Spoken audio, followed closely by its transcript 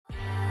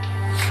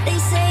They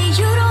say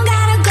you don't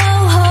gotta go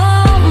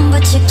home,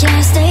 but you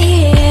can't stay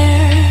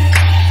here.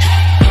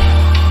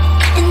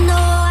 And no,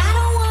 I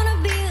don't wanna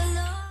be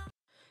alone.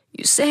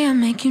 You say I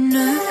make you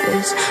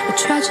nervous, a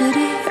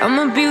tragedy, I'm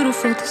a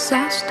beautiful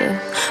disaster,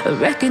 a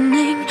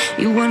reckoning.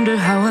 You wonder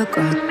how I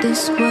got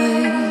this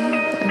way.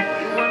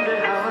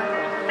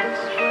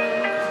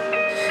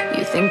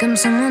 You think I'm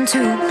someone to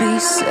be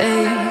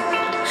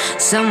saved,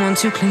 someone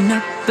to clean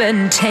up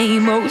and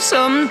tame. Oh,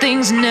 some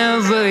things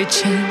never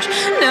change,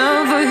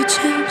 never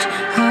change.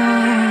 Oh.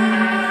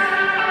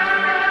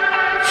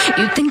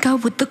 You think I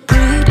would look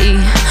pretty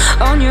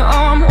on your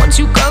arm once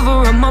you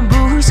cover up my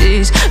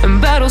bruises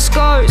and battle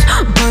scars,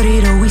 but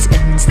it always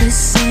ends the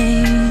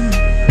same.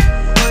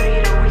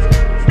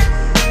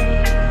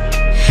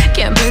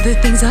 Can't bear the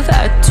things I've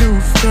had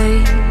to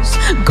face,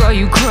 got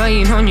you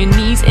crying on your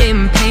knees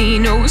in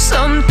pain. Oh,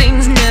 some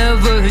things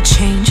never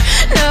change,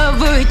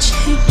 never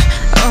change.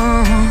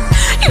 Oh,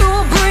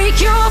 you break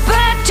your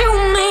back to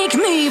make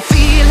me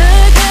feel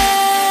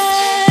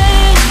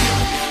again,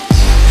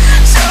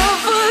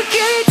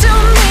 suffocate to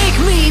make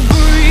me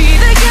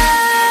breathe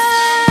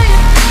again,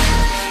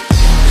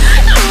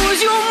 lose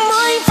your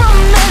mind from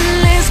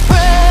endless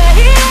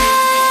pain.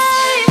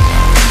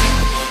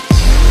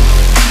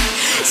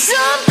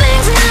 Some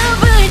things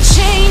never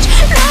change,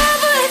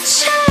 never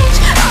change.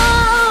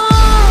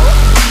 Oh,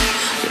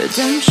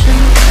 redemption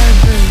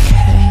never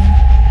came.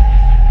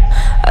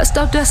 I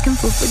stopped asking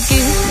for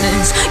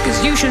forgiveness,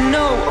 cause you should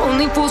know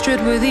only fools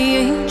tread where the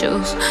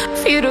angels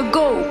fear to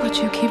go, but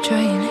you keep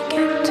trying to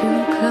get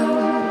too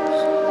close.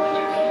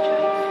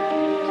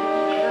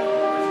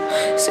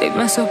 Save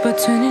myself by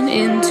turning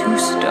into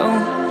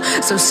stone,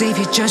 so save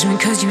your judgment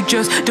cause you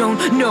just don't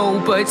know.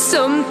 But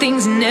some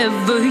things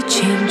never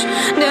change,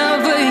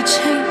 never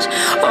change.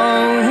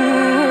 Oh,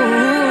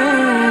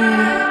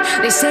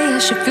 they say I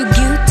should feel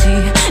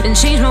guilty and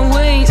change my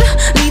ways,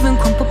 leaving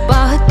crumpled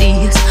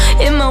bodies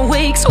in my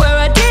wake. Swear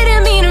I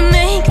didn't mean to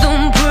make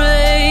them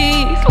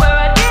break, swear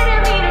I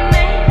didn't mean to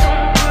make them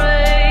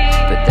break.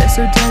 But they're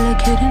so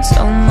delicate and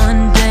so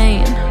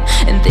mundane,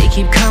 and they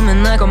keep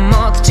coming like a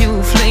moth to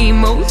a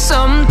flame. Oh,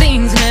 some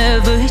things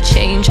never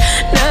change,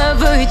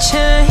 never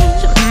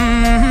change.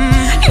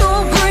 You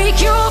break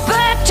your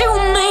back to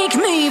make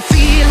me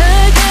feel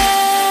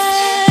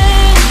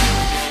again,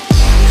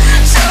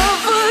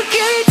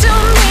 suffocate to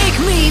make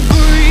me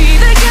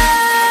breathe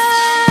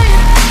again,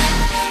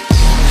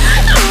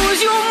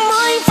 lose your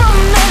mind from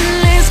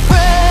endless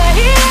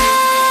pain.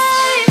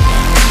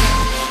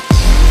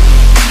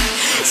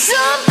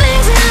 Some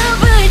things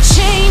never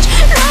change,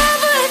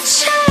 never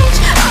change.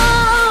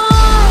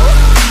 Oh,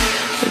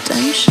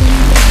 redemption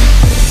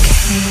never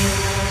came.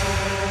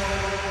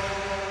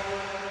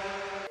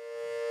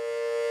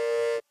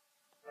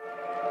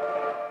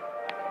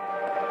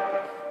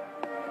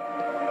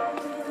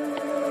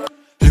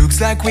 Looks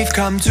like we've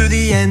come to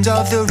the end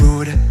of the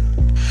road.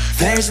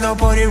 There's no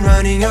point in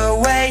running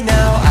away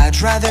now. I'd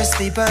rather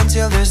sleep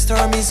until the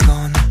storm is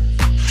gone.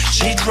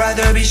 She'd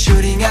rather be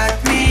shooting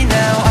at me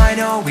now. I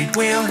know it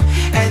will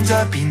end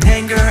up in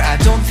anger. I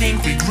don't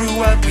think we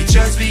grew up, we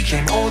just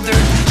became older.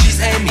 She's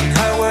aiming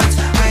her words,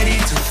 ready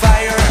to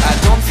fire. I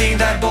don't think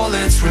that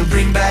bullets will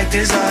bring back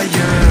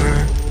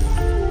desire.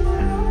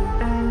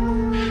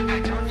 I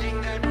don't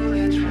think that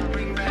bullets will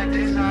bring back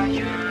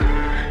desire.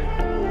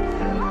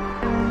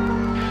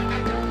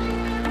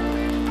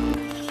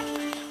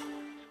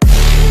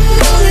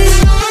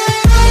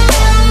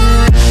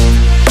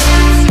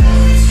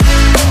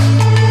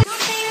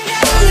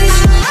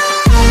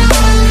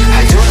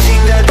 I don't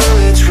think that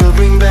bullets will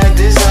bring back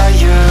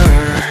desire.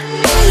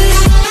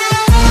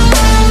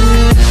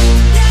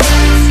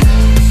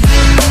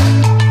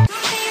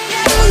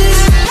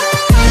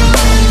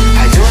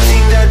 I don't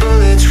think that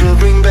bullets will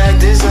bring back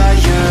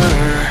desire.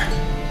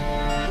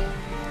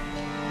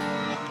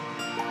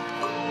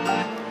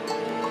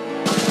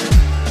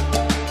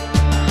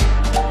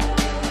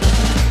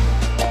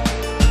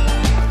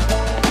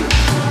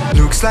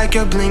 Looks like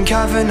a blink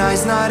of an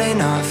eye's not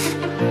enough.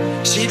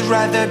 She'd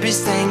rather be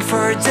staying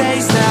for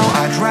days now.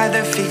 I'd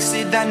rather fix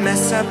it than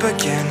mess up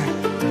again.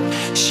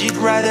 She'd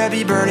rather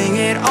be burning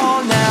it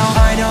all now.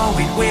 I know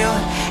it will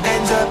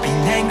end up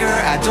in anger.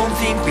 I don't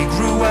think we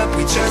grew up,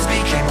 we just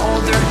became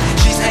older.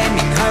 She's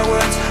aiming her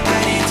words,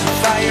 ready to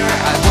fire.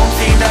 I don't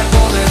think that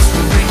bullets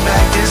will bring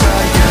back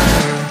desire.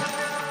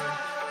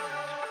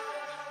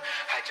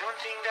 I don't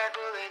think that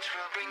bullets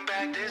will bring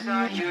back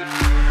desire.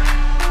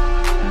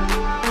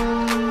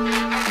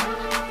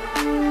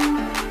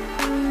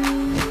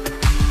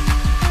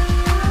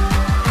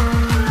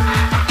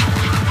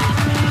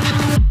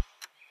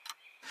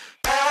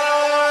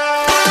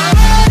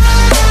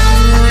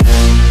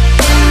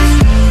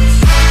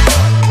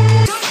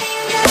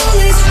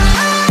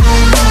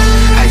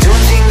 I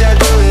don't think that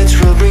bullets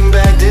will bring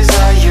back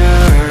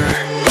desire.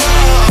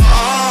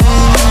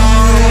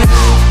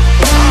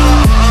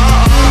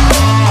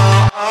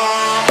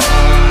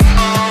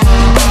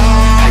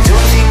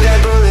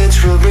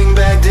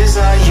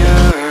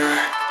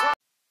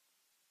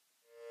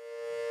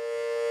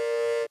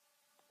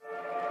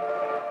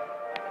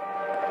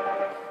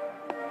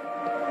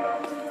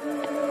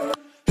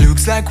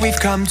 Looks like we've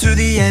come to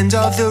the end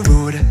of the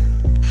road.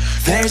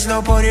 There's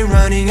no point in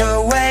running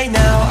away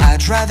now.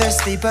 I'd rather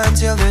sleep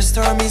until the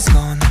storm is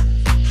gone.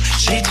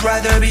 She'd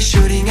rather be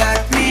shooting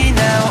at me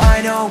now.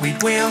 I know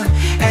it will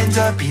end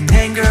up in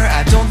anger.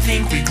 I don't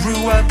think we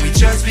grew up, we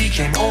just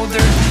became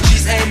older.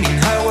 She's aiming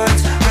her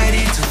words,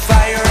 ready to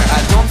fire.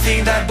 I don't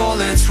think that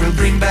bullets will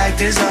bring back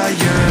desire.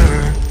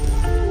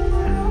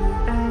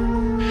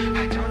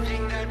 I don't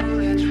think that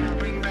bullets will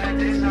bring back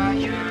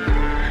desire.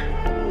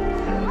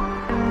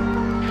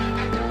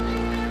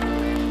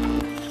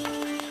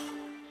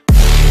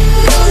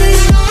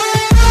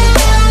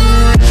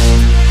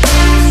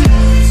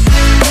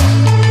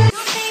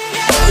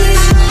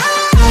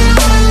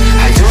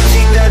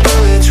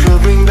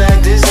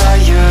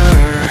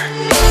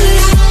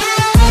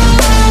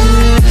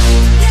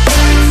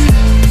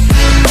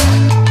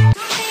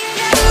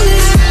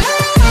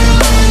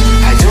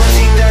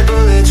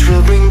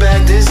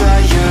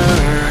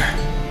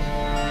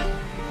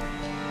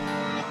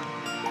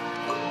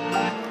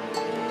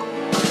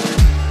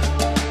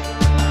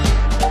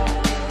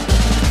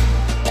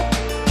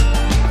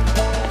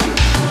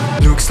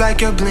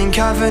 Like a blink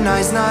of an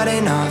eye's not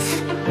enough.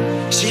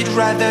 She'd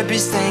rather be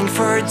staying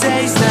for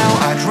days now.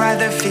 I'd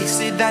rather fix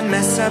it than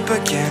mess up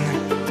again.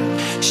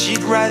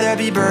 She'd rather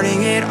be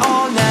burning it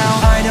all now.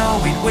 I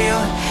know it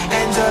will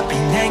end up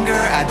in anger.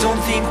 I don't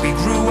think we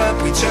grew up,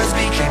 we just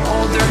became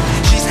older.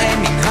 She's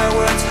aiming her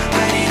words,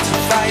 ready